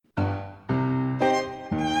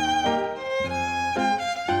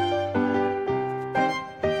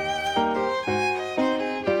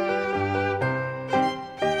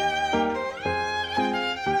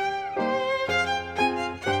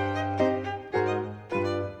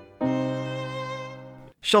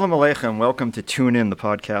Shalom Aleichem, welcome to Tune In, the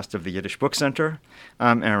podcast of the Yiddish Book Center.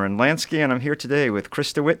 I'm Aaron Lansky, and I'm here today with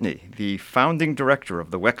Christa Whitney, the founding director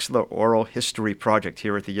of the Wexler Oral History Project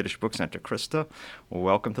here at the Yiddish Book Center. Christa,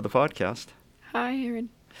 welcome to the podcast. Hi, Aaron.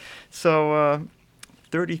 So,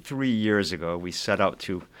 33 years ago, we set out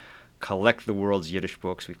to collect the world's Yiddish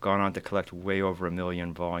books. We've gone on to collect way over 1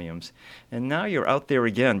 million volumes. And now you're out there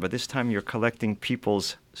again, but this time you're collecting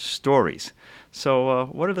people's stories. So,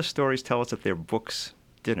 what do the stories tell us that their books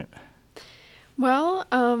didn't? Well,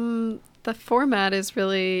 the format is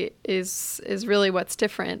really what's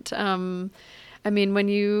different. I mean, when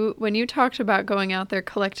you talked about going out there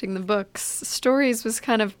collecting the books, stories was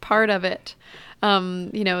kind of part of it.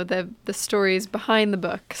 The stories behind the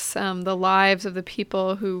books, the lives of the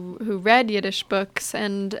people who read Yiddish books,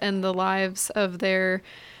 and the lives of their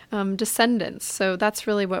descendants. So that's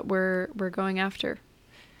really what we're going after.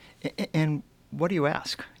 And what do you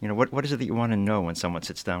ask? What is it that you want to know when someone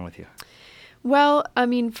sits down with you? Well, I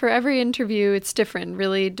mean, for every interview, it's different.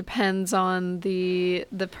 Really depends on the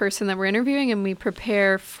person that we're interviewing, and we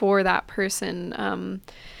prepare for that person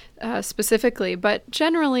specifically. But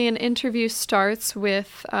generally, an interview starts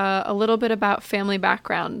with a little bit about family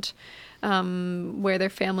background, where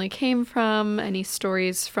their family came from, any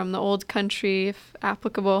stories from the old country, if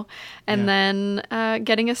applicable, and then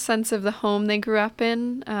getting a sense of the home they grew up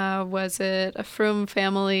in. Was it a frum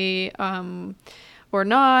family or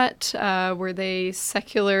not? Were they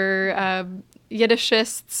secular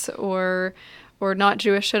Yiddishists or not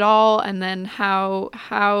Jewish at all? And then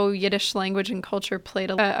how Yiddish language and culture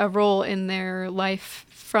played a role in their life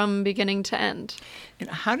from beginning to end. And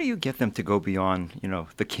how do you get them to go beyond,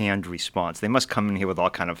 the canned response? They must come in here with all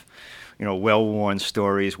kind of, well-worn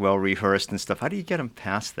stories, well-rehearsed and stuff. How do you get them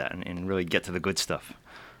past that and really get to the good stuff?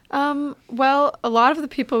 Well, a lot of the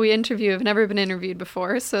people we interview have never been interviewed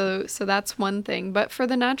before, so that's one thing. But for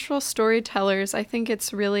the natural storytellers, I think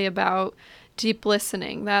it's really about deep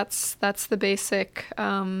listening. That's the basic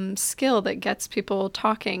skill that gets people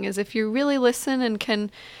talking, is if you really listen and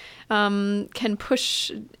can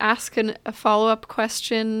ask a follow-up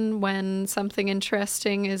question when something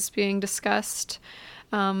interesting is being discussed,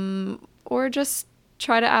 or just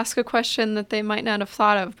try to ask a question that they might not have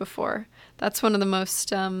thought of before. That's one of the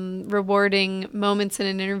most rewarding moments in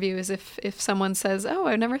an interview, is if someone says, "Oh,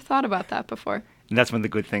 I've never thought about that before." And that's when the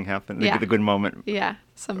good thing happens, Yeah. the good moment. Yeah,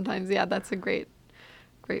 sometimes. Yeah, that's a great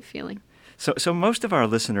feeling. So most of our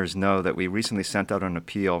listeners know that we recently sent out an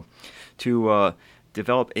appeal to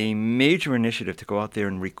develop a major initiative to go out there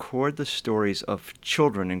and record the stories of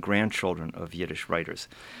children and grandchildren of Yiddish writers.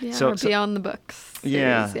 Yeah, or beyond the books.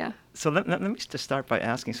 Yeah. So let me just start by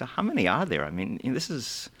asking, so how many are there? I mean, this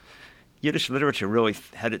is... Yiddish literature really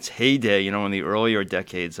had its heyday, in the earlier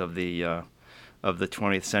decades of the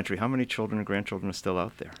 20th century. How many children and grandchildren are still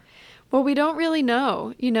out there? Well, we don't really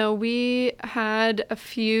know. We had a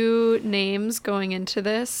few names going into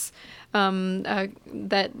this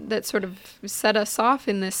that sort of set us off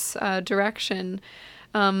in this direction.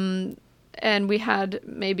 And we had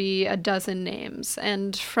maybe a dozen names.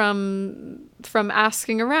 And from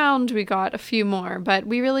asking around, we got a few more, but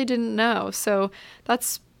we really didn't know. So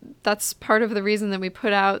that's part of the reason that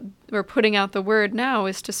we're putting out the word now,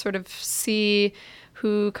 is to sort of see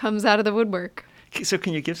who comes out of the woodwork. So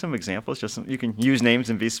can you give some examples? You can use names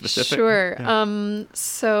and be specific. Sure. Yeah.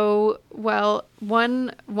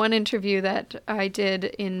 One interview that I did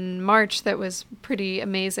in March that was pretty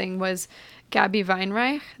amazing was Gabi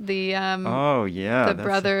Weinreich, the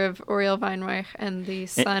brother of Oriel Weinreich and the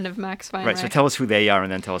son of Max Weinreich. Right, so tell us who they are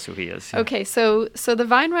and then tell us who he is. Yeah. Okay, so the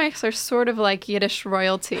Weinreichs are sort of like Yiddish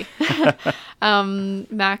royalty.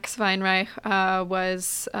 Max Weinreich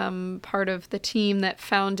was part of the team that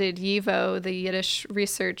founded YIVO, the Yiddish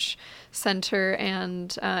Research Center,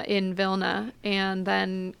 and in Vilna, and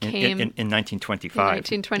then came... In 1925.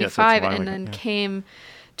 In 1925, and then came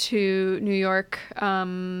to New York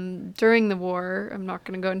during the war. I'm not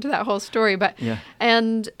going to go into that whole story, but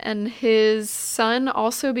and his son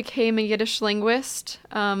also became a Yiddish linguist,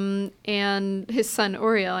 and his son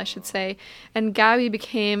Oriel, I should say, and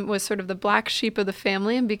Gabi was sort of the black sheep of the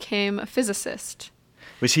family and became a physicist.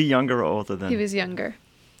 Was he younger or older than? He was younger.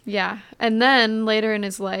 Yeah. And then later in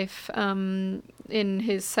his life, in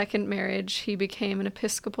his second marriage, he became an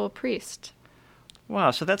Episcopal priest.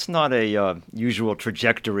 Wow, so that's not a usual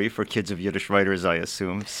trajectory for kids of Yiddish writers, I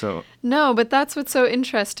assume. So no, but that's what's so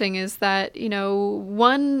interesting, is that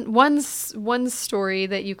one story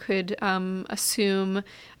that you could assume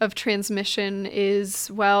of transmission is,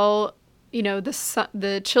 well,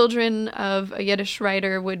 the children of a Yiddish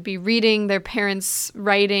writer would be reading their parents'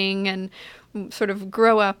 writing and sort of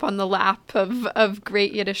grow up on the lap of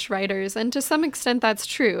great Yiddish writers. And to some extent, that's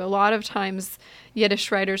true. A lot of times,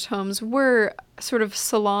 Yiddish writers' homes were sort of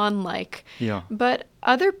salon-like. Yeah. But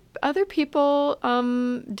other people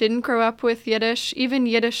didn't grow up with Yiddish. Even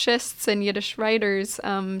Yiddishists and Yiddish writers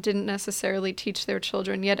didn't necessarily teach their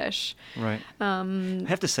children Yiddish. Right. I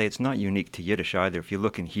have to say it's not unique to Yiddish either. If you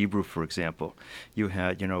look in Hebrew, for example, you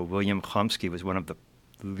had, William Chomsky was one of the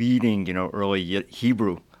leading, early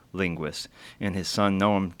Hebrew linguists, and his son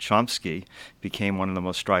Noam Chomsky became one of the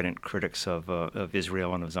most strident critics of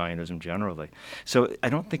Israel and of Zionism generally. So I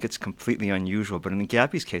don't think it's completely unusual. But in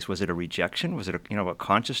Gabby's case, was it a rejection? Was it a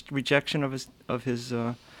conscious rejection of his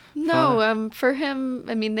father? No, for him,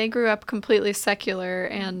 I mean, they grew up completely secular,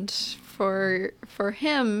 and for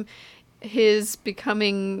him, this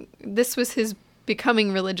was his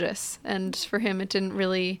becoming religious, and for him, it didn't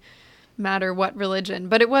really matter what religion.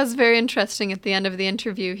 But it was very interesting at the end of the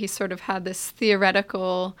interview. He sort of had this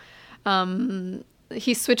theoretical,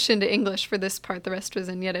 he switched into English for this part, the rest was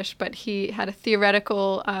in Yiddish, but he had a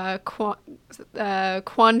theoretical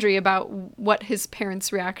quandary about what his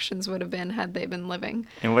parents' reactions would have been had they been living.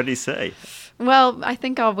 And what did he say? Well, I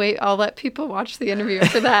think I'll let people watch the interview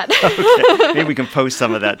for that. Okay. Maybe we can post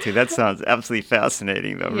some of that too. That sounds absolutely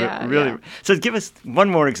fascinating, though. Yeah, really. yeah. So give us one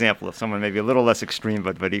more example of someone maybe a little less extreme,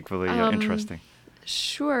 but equally interesting.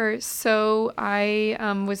 Sure. So I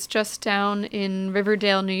was just down in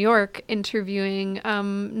Riverdale, New York, interviewing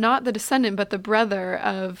not the descendant, but the brother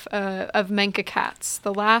of Menke Katz,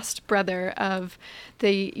 the last brother of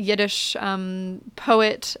the Yiddish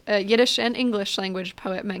poet, Yiddish and English language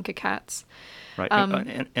poet Menke Katz. Right,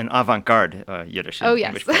 an avant-garde Yiddish. Oh,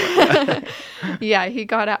 English yes. Yeah, he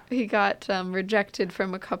got rejected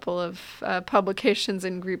from a couple of publications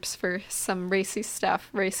and groups for some racy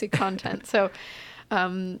content. So.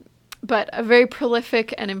 But a very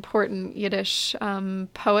prolific and important Yiddish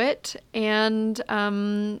poet,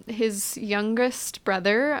 and his youngest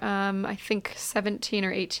brother, I think 17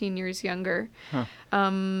 or 18 years younger,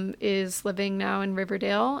 is living now in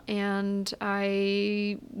Riverdale. And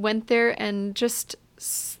I went there, and just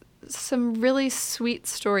some really sweet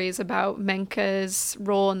stories about Menke's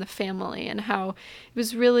role in the family and how it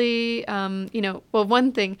was really,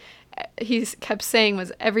 one thing he kept saying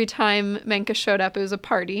was every time Menke showed up, it was a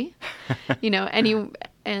party, they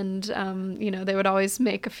would always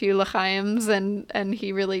make a few l'chaims, and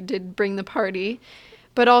he really did bring the party.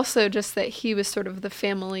 But also just that he was sort of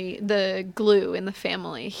the glue in the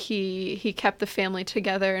family. He kept the family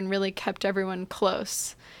together and really kept everyone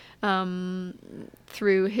close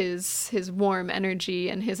through his warm energy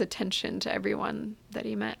and his attention to everyone that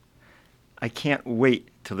he met. I can't wait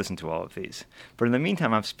to listen to all of these. But in the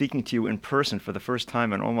meantime, I'm speaking to you in person for the first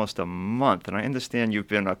time in almost a month, and I understand you've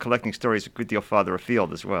been collecting stories a good deal farther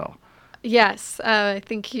afield as well. Yes, I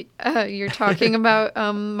think you're talking about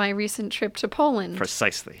my recent trip to Poland.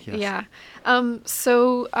 Precisely, yes. Yeah.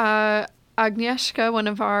 So Agnieszka, one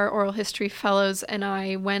of our oral history fellows, and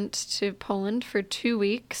I went to Poland for 2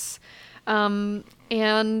 weeks.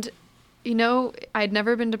 And I'd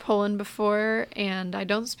never been to Poland before, and I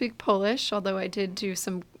don't speak Polish, although I did do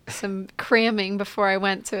some cramming before I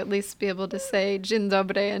went to at least be able to say dzień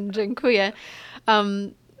dobry and dziękuję.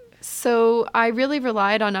 So I really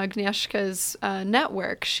relied on Agnieszka's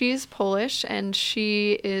network. She's Polish, and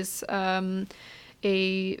she is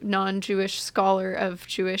a non-Jewish scholar of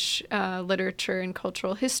Jewish literature and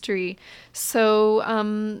cultural history. So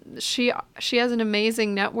she has an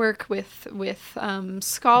amazing network with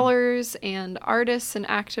scholars and artists and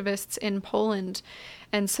activists in Poland.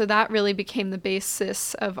 And so that really became the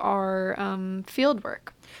basis of our field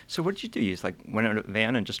work. So what did you do? You just went in a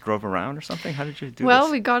van and just drove around or something? How did you do this? Well,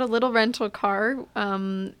 we got a little rental car,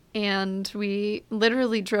 and we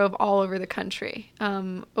literally drove all over the country.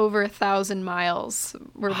 Over 1,000 miles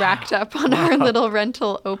were racked up on our little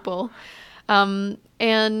rental Opel.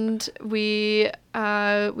 And we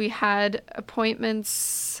had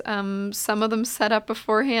appointments, some of them set up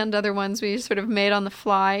beforehand, other ones we sort of made on the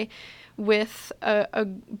fly, with a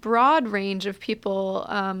broad range of people.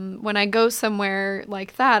 When I go somewhere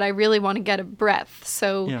like that, I really want to get a breadth.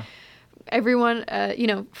 So everyone,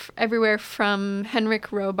 everywhere from Henryk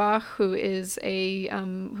Robach, who is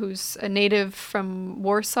who's a native from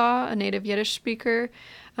Warsaw, a native Yiddish speaker,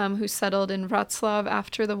 who settled in Wrocław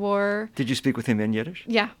after the war. Did you speak with him in Yiddish?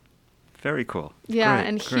 Yeah. Very cool. Yeah, great,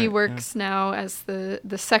 and he works now as the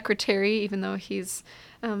secretary, even though he's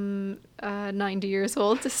 90 years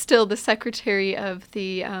old, is still the secretary of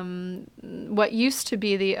the what used to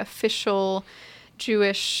be the official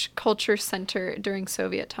Jewish culture center during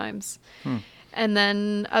Soviet times. And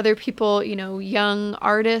then other people, young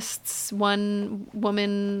artists, one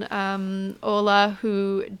woman, Ola,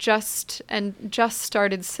 who just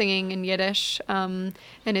started singing in Yiddish, and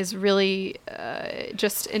is really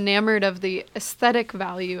just enamored of the aesthetic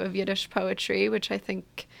value of Yiddish poetry, which I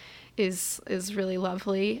think is really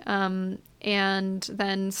lovely. And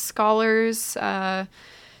then scholars,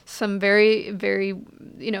 some very, very,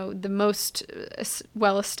 the most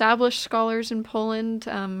well-established scholars in Poland,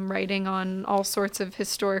 writing on all sorts of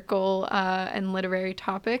historical and literary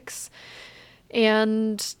topics.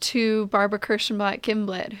 And to Barbara Kirschenblatt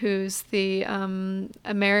Gimblett, who's the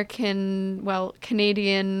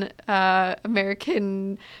Canadian,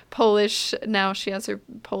 American, Polish, now she has her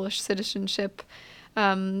Polish citizenship.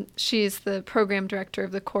 She's the program director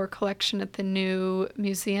of the core collection at the new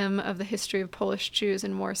Museum of the History of Polish Jews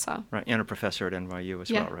in Warsaw. Right, and a professor at NYU as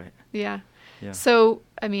well, right? Yeah. So,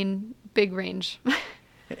 big range.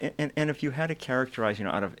 And if you had to characterize,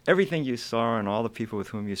 out of everything you saw and all the people with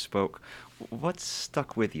whom you spoke, what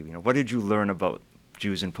stuck with you? What did you learn about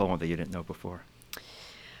Jews in Poland that you didn't know before?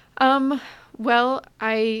 Well,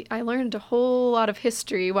 I learned a whole lot of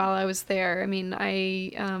history while I was there.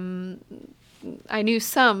 I knew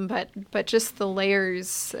some, but just the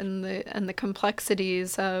layers and the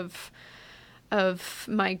complexities of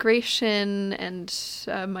migration and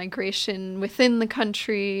migration within the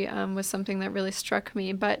country was something that really struck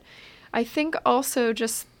me. But I think also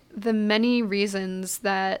just the many reasons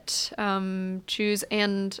that Jews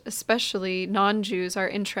and especially non-Jews are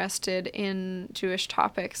interested in Jewish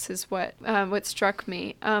topics is what struck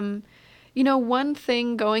me. One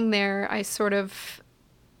thing going there, I sort of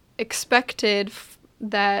expected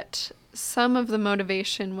that some of the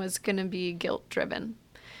motivation was going to be guilt-driven.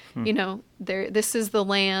 This is the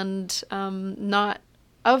land, not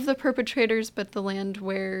of the perpetrators, but the land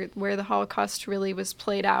where the Holocaust really was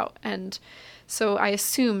played out. And so I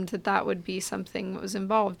assumed that would be something that was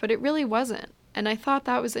involved, but it really wasn't. And I thought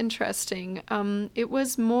that was interesting. It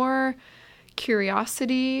was more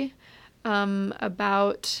curiosity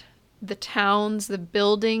about the towns, the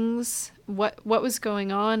buildings, what was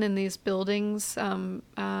going on in these buildings in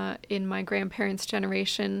my grandparents'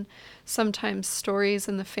 generation, sometimes stories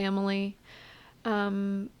in the family,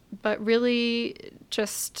 but really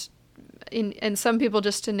just and some people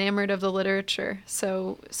just enamored of the literature.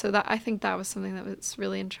 So that I think that was something that was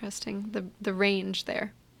really interesting, the range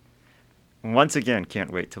there. Once again,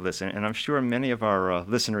 can't wait to listen, and I'm sure many of our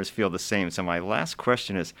listeners feel the same. So my last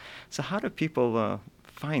question is, so how do people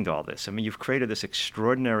find all this? You've created this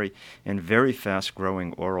extraordinary and very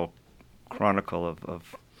fast-growing oral chronicle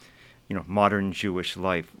of modern Jewish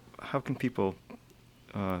life. How can people,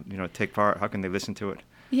 take part? How can they listen to it?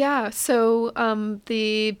 Yeah, so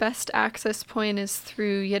the best access point is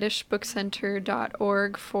through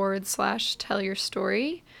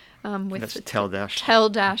yiddishbookcenter.org/tell-your-story. That's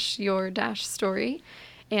tell-your-story.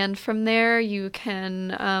 And from there you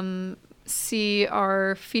can see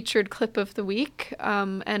our featured clip of the week,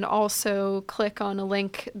 and also click on a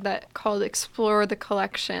link called Explore the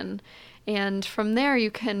Collection. And from there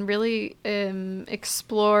you can really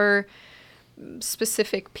explore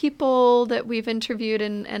specific people that we've interviewed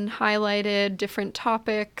and highlighted, different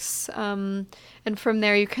topics. And from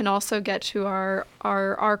there you can also get to our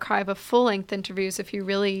archive of full-length interviews if you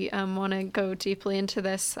really want to go deeply into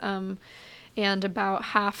this. And about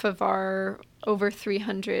half of our over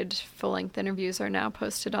 300 full-length interviews are now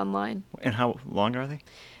posted online. And how long are they?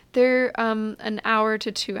 They're an hour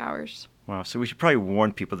to 2 hours. Wow, so we should probably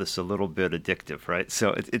warn people this is a little bit addictive, right?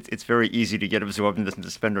 So it's very easy to get absorbed in this and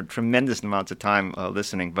to spend a tremendous amounts of time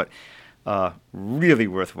listening, but really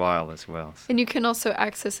worthwhile as well. And you can also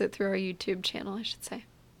access it through our YouTube channel, I should say.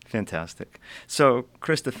 Fantastic. So,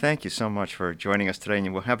 Christa, thank you so much for joining us today,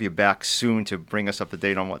 and we'll have you back soon to bring us up to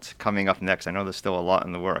date on what's coming up next. I know there's still a lot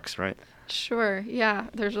in the works, right? Sure. Yeah,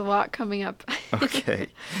 there's a lot coming up. Okay.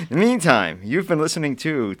 In the meantime, you've been listening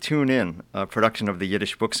to Tune In, a production of the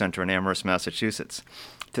Yiddish Book Center in Amherst, Massachusetts.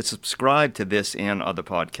 To subscribe to this and other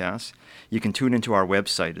podcasts, you can tune into our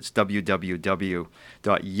website. It's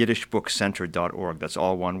www.yiddishbookcenter.org. That's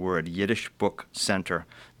all one word,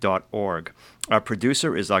 yiddishbookcenter.org. Our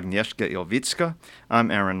producer is Agnieszka Ilvitska.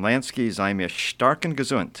 I'm Aaron Lansky. Sei mir stark und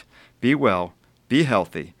gesund. Be well, be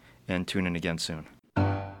healthy, and tune in again soon.